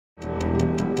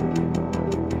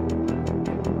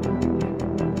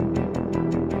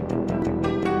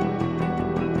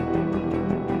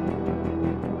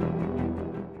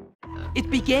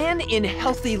began in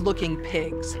healthy-looking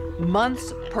pigs,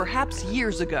 months, perhaps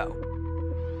years ago.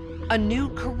 A new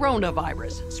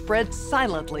coronavirus spread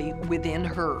silently within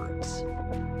herds.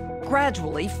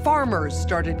 Gradually, farmers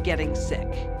started getting sick.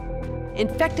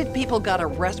 Infected people got a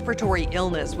respiratory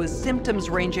illness with symptoms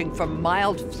ranging from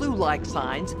mild flu-like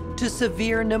signs to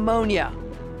severe pneumonia.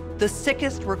 The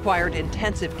sickest required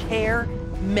intensive care.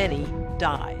 Many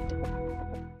died.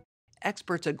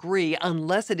 Experts agree,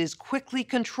 unless it is quickly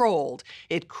controlled,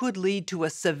 it could lead to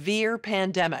a severe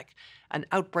pandemic, an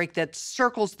outbreak that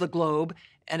circles the globe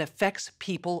and affects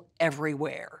people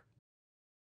everywhere.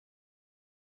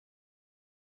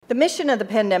 The mission of the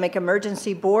Pandemic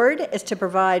Emergency Board is to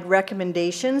provide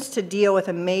recommendations to deal with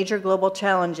the major global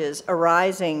challenges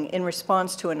arising in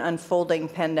response to an unfolding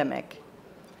pandemic.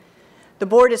 The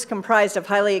board is comprised of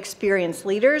highly experienced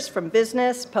leaders from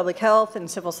business, public health, and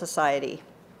civil society.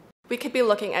 We could be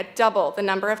looking at double the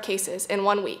number of cases in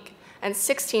 1 week and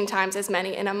 16 times as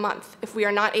many in a month if we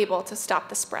are not able to stop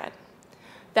the spread.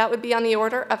 That would be on the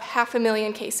order of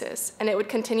 500,000 cases, and it would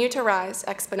continue to rise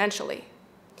exponentially.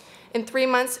 In 3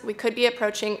 months, we could be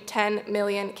approaching 10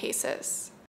 million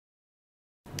cases.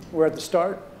 We're at the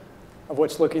start of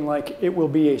what's looking like it will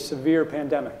be a severe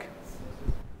pandemic.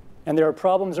 And there are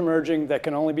problems emerging that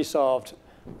can only be solved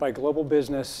by global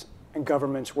business and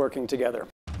governments working together.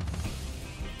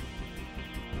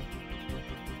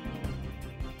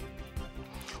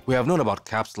 We have known about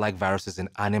CAPS-like viruses in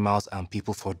animals and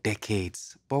people for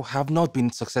decades, but have not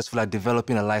been successful at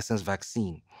developing a licensed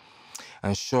vaccine.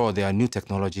 And sure, there are new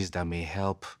technologies that may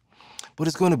help, but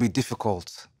it's going to be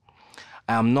difficult.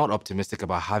 I am not optimistic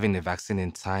about having a vaccine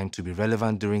in time to be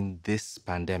relevant during this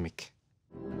pandemic.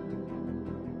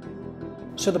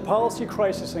 So the policy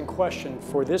crisis in question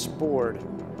for this board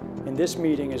in this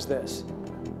meeting is this: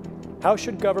 how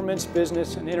should governments,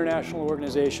 business, and international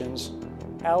organizations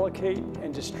allocate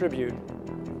and distribute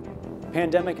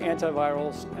pandemic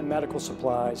antivirals and medical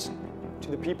supplies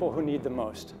to the people who need them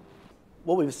most?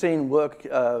 What we've seen work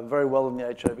very well in the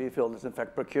HIV field is, in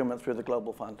fact, procurement through the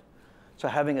Global Fund. So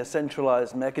having a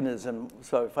centralized mechanism,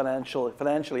 so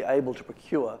financially able to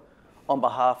procure on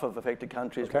behalf of affected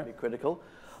countries would be critical.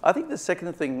 I think the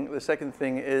second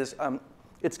thing is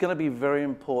it's going to be very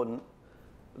important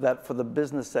that for the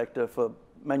business sector, for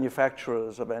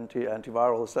manufacturers of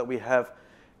antivirals, that we have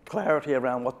clarity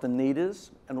around what the need is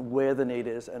and where the need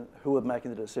is and who are making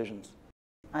the decisions.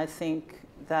 I think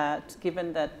that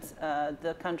given that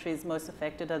the countries most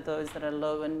affected are those that are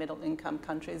low and middle income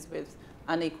countries with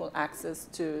unequal access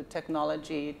to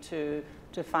technology, to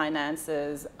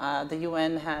finances, the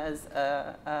UN has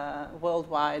a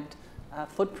worldwide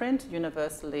footprint,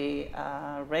 universally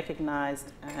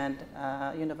recognized, and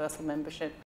universal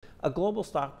membership. A global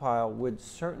stockpile would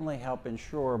certainly help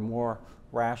ensure more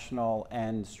rational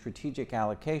and strategic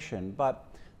allocation, but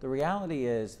the reality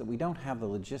is that we don't have the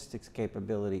logistics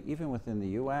capability, even within the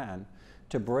UN,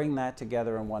 to bring that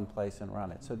together in one place and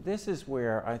run it. So this is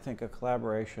where I think a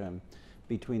collaboration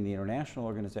between the international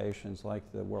organizations like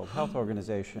the World Health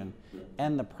Organization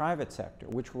and the private sector,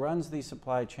 which runs these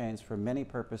supply chains for many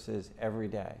purposes every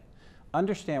day,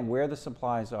 understand where the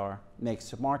supplies are, make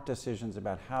smart decisions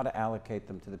about how to allocate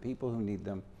them to the people who need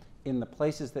them in the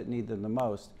places that need them the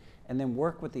most, and then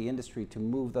work with the industry to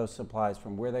move those supplies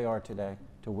from where they are today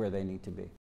to where they need to be.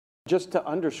 Just to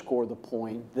underscore the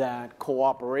point that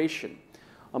cooperation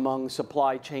among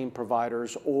supply chain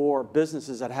providers or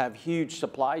businesses that have huge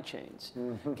supply chains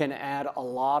can add a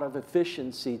lot of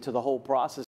efficiency to the whole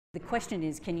process. The question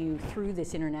is, can you, through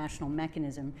this international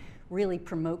mechanism, really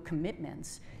promote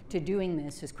commitments to doing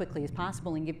this as quickly as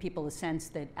possible and give people a sense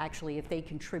that actually if they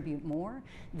contribute more,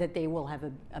 that they will have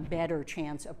a better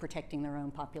chance of protecting their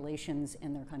own populations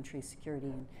and their country's security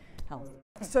and health.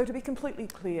 So to be completely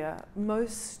clear,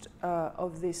 most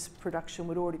of this production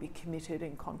would already be committed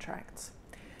in contracts.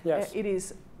 Yes. It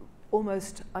is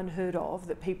almost unheard of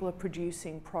that people are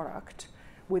producing product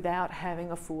without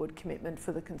having a forward commitment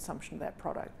for the consumption of that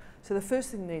product. So the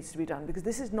first thing that needs to be done, because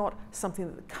this is not something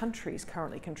that the countries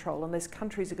currently control, unless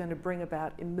countries are going to bring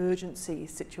about emergency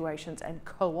situations and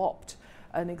co-opt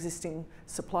an existing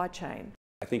supply chain.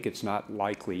 I think it's not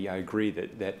likely, I agree,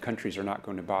 that countries are not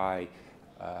going to buy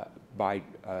a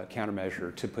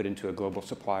countermeasure to put into a global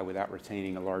supply without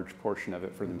retaining a large portion of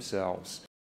it for themselves.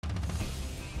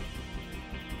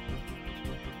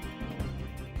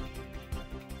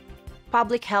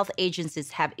 Public health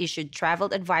agencies have issued travel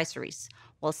advisories,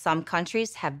 while some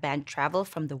countries have banned travel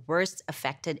from the worst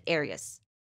affected areas.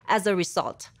 As a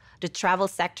result, the travel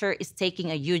sector is taking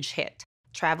a huge hit.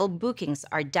 Travel bookings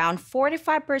are down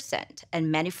 45%, and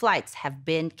many flights have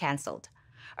been canceled.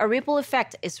 A ripple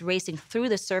effect is racing through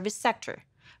the service sector.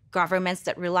 Governments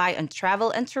that rely on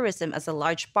travel and tourism as a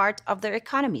large part of their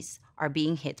economies are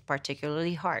being hit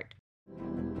particularly hard.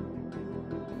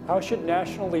 How should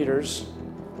national leaders,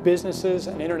 businesses,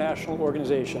 and international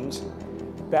organizations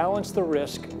balance the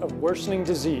risk of worsening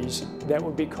disease that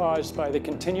would be caused by the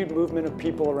continued movement of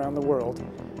people around the world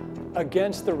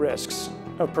against the risks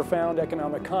of profound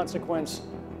economic consequence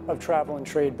of travel and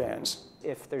trade bans?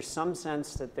 If there's some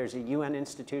sense that there's a UN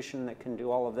institution that can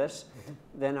do all of this,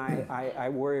 then I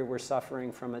worry we're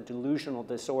suffering from a delusional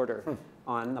disorder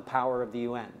on the power of the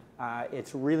UN.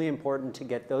 It's really important to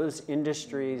get those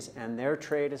industries and their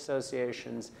trade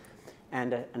associations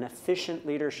and an efficient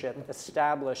leadership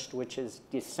established, which is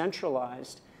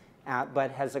decentralized, but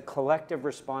has a collective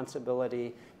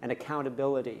responsibility and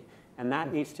accountability. And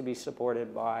that needs to be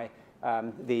supported by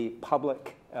the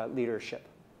public leadership.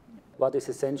 What is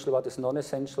essential, what is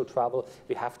non-essential travel,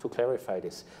 we have to clarify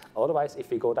this. Otherwise,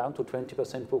 if we go down to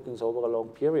 20% bookings over a long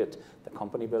period, the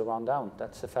company will run down.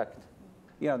 That's a fact.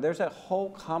 You know, there's a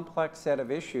whole complex set of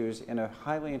issues in a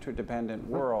highly interdependent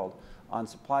world on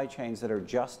supply chains that are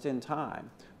just in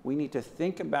time. We need to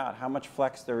think about how much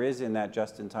flex there is in that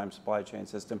just-in-time supply chain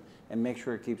system and make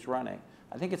sure it keeps running.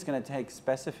 I think it's going to take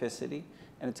specificity,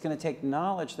 and it's going to take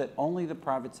knowledge that only the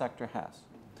private sector has.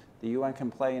 The UN can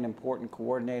play an important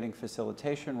coordinating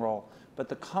facilitation role, but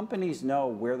the companies know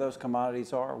where those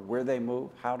commodities are, where they move,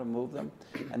 how to move them,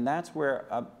 and that's where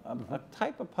a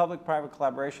type of public-private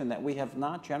collaboration that we have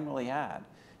not generally had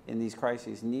in these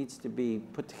crises needs to be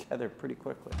put together pretty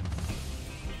quickly.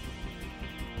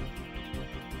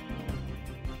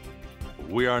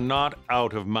 We are not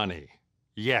out of money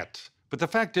yet, but the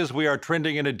fact is we are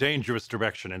trending in a dangerous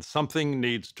direction and something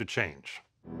needs to change.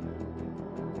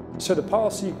 So the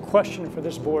policy question for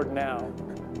this board now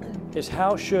is,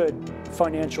 how should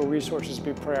financial resources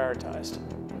be prioritized?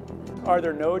 Are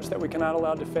there nodes that we cannot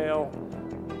allow to fail?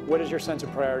 What is your sense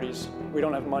of priorities? We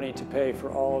don't have money to pay for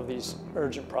all of these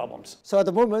urgent problems. So at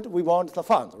the moment, we want the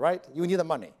fund, right? You need the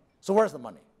money. So where's the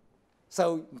money?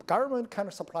 So government kind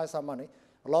of supplies some money.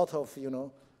 A lot of,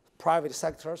 private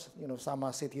sectors, some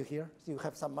are sitting here, you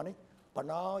have some money. But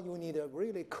now you need a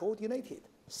really coordinated,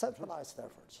 centralized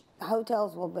efforts.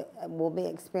 Hotels will be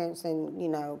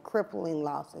experiencing, crippling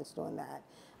losses doing that.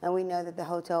 And we know that the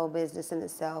hotel business in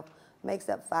itself makes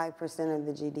up 5% of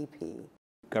the GDP.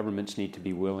 Governments need to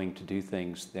be willing to do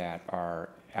things that are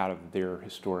out of their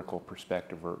historical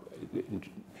perspective, or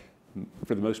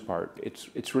for the most part,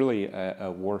 it's really a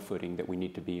war footing that we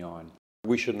need to be on.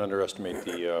 We shouldn't underestimate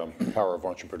the power of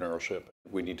entrepreneurship.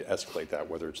 We need to escalate that,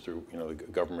 whether it's through the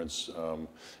government's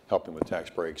helping with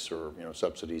tax breaks or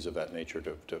subsidies of that nature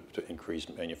to increase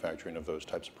manufacturing of those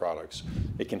types of products.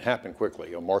 It can happen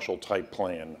quickly. A Marshall-type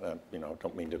plan,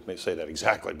 don't mean to say that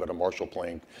exactly, but a Marshall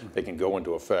plan that can go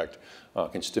into effect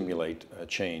can stimulate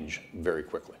change very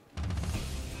quickly.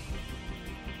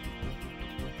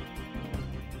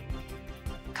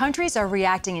 Countries are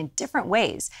reacting in different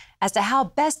ways as to how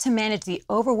best to manage the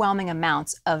overwhelming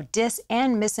amounts of dis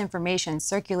and misinformation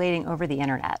circulating over the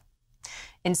internet.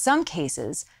 In some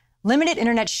cases, limited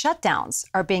internet shutdowns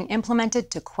are being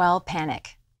implemented to quell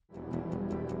panic.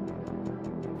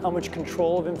 How much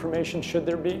control of information should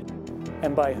there be,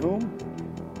 and by whom?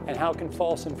 And how can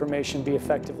false information be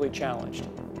effectively challenged?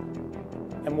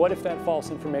 And what if that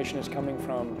false information is coming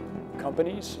from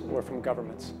companies or from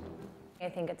governments? I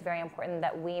think it's very important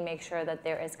that we make sure that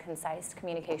there is concise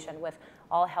communication with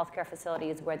all healthcare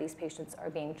facilities where these patients are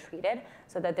being treated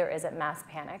so that there isn't mass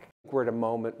panic. We're at a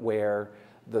moment where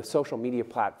the social media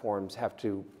platforms have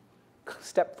to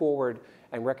step forward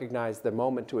and recognize the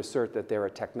moment to assert that they're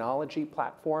a technology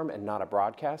platform and not a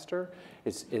broadcaster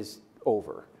is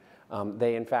over.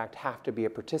 They, in fact, have to be a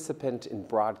participant in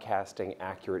broadcasting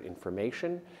accurate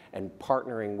information and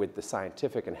partnering with the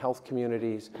scientific and health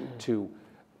communities to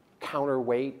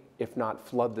counterweight, if not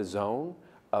flood the zone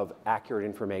of accurate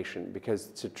information, because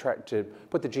to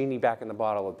put the genie back in the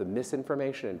bottle of the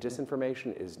misinformation and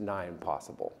disinformation is nigh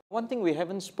impossible. One thing we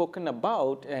haven't spoken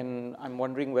about, and I'm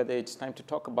wondering whether it's time to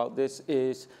talk about this,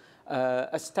 is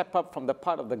a step up from the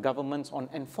part of the governments on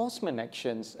enforcement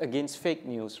actions against fake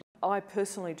news. I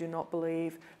personally do not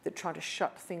believe that trying to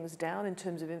shut things down in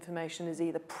terms of information is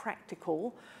either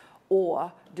practical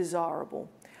or desirable.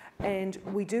 And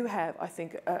we do have, I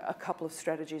think, a couple of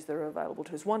strategies that are available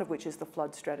to us, one of which is the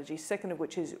flood strategy, second of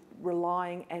which is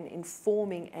relying and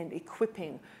informing and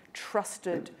equipping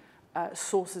trusted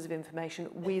sources of information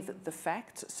with the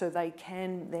facts so they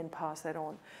can then pass that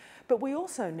on. But we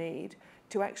also need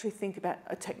to actually think about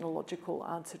a technological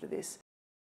answer to this.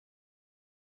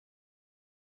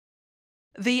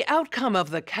 The outcome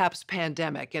of the CAPS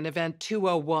pandemic in Event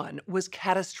 201 was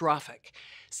catastrophic.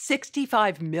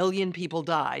 65 million people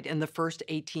died in the first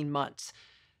 18 months.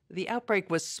 The outbreak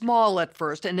was small at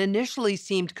first and initially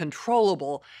seemed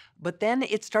controllable, but then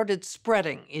it started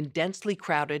spreading in densely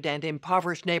crowded and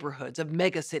impoverished neighborhoods of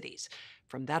megacities.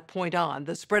 From that point on,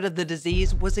 the spread of the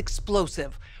disease was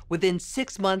explosive. Within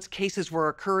 6 months, cases were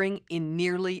occurring in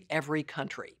nearly every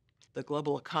country. The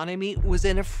global economy was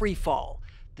in a free fall.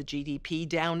 The GDP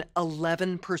down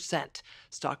 11%.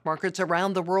 Stock markets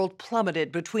around the world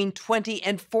plummeted between 20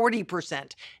 and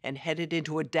 40% and headed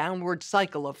into a downward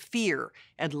cycle of fear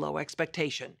and low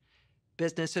expectation.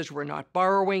 Businesses were not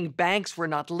borrowing, banks were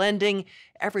not lending.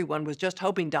 Everyone was just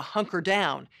hoping to hunker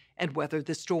down and weather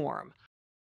the storm.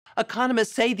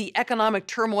 Economists say the economic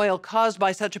turmoil caused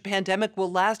by such a pandemic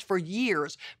will last for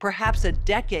years, perhaps a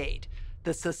decade.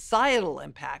 The societal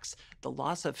impacts, the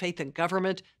loss of faith in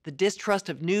government, the distrust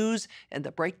of news, and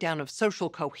the breakdown of social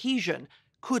cohesion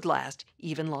could last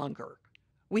even longer.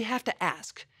 We have to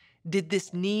ask, did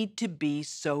this need to be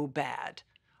so bad?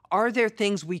 Are there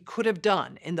things we could have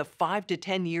done in the 5 to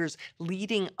 10 years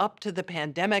leading up to the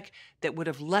pandemic that would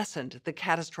have lessened the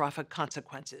catastrophic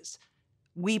consequences?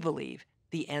 We believe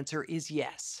the answer is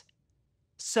yes.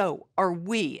 So, are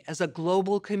we, as a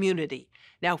global community,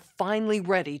 now finally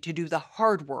ready to do the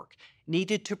hard work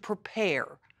needed to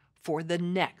prepare for the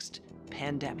next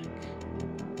pandemic?